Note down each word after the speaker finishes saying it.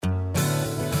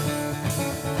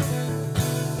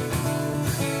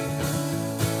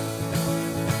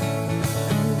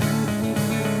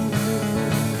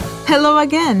Hello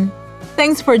again.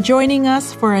 Thanks for joining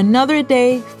us for another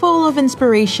day full of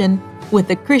inspiration with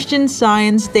the Christian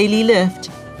Science Daily Lift.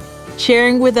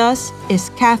 Sharing with us is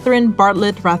Cathryn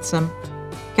Bartlett Rathsam.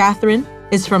 Cathryn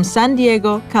is from San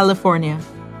Diego, California.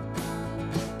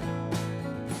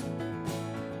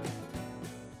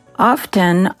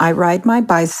 Often, I ride my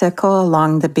bicycle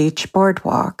along the beach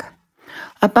boardwalk.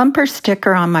 A bumper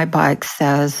sticker on my bike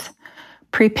says,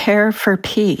 "Prepare for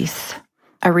peace,"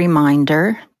 a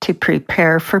reminder to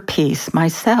prepare for peace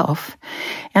myself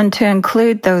and to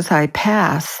include those I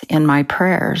pass in my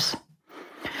prayers.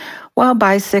 While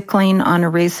bicycling on a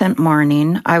recent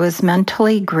morning, I was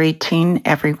mentally greeting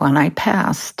everyone I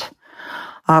passed.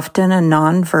 Often a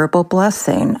nonverbal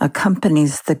blessing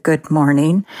accompanies the good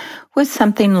morning with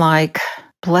something like,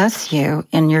 "Bless you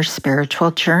in your spiritual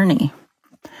journey."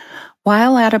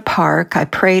 While at a park, I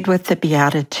prayed with the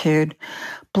beatitude,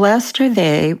 "Blessed are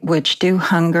they which do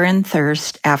hunger and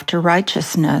thirst after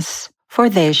righteousness, for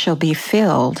they shall be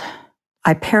filled."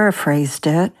 I paraphrased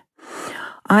it,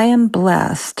 "I am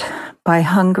blessed by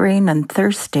hungering and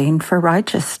thirsting for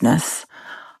righteousness.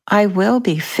 I will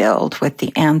be filled with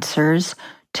the answers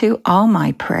to all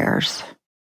my prayers."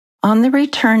 On the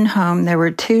return home, there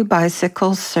were 2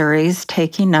 bicycle surreys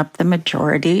taking up the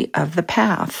majority of the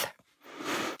path.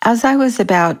 As I was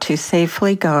about to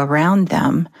safely go around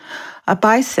them, a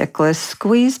bicyclist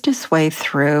squeezed his way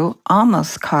through,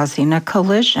 almost causing a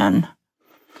collision.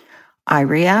 I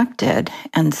reacted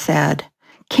and said,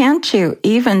 "Can't you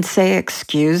even say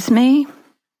excuse me?"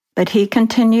 But he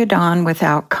continued on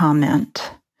without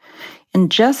comment. In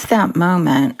just that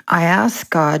moment, I asked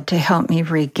God to help me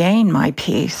regain my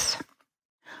peace.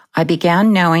 I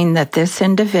began knowing that this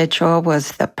individual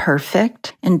was the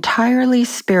perfect, entirely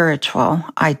spiritual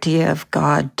idea of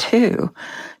God too,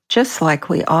 just like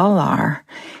we all are,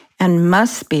 and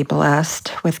must be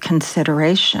blessed with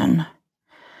consideration.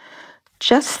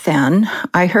 Just then,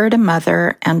 I heard a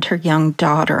mother and her young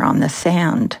daughter on the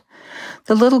sand.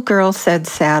 The little girl said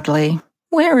sadly,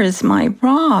 "Where is my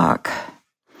rock?"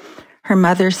 Her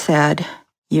mother said,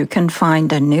 "You can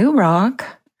find a new rock."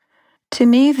 To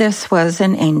me, this was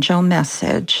an angel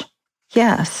message.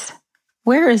 Yes,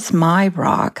 where is my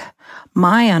rock,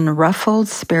 my unruffled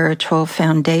spiritual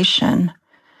foundation?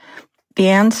 The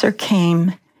answer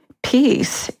came,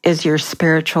 peace is your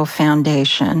spiritual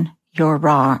foundation, your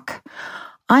rock.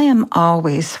 I am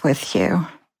always with you.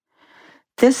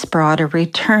 This brought a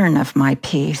return of my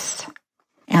peace.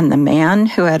 And the man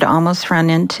who had almost run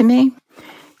into me,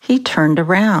 he turned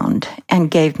around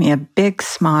and gave me a big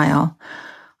smile.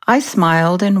 I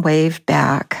smiled and waved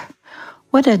back.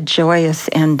 What a joyous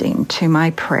ending to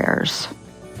my prayers.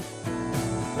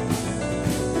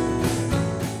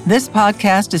 This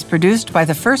podcast is produced by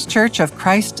the First Church of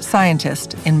Christ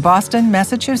Scientist in Boston,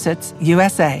 Massachusetts,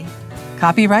 USA.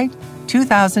 Copyright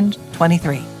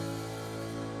 2023.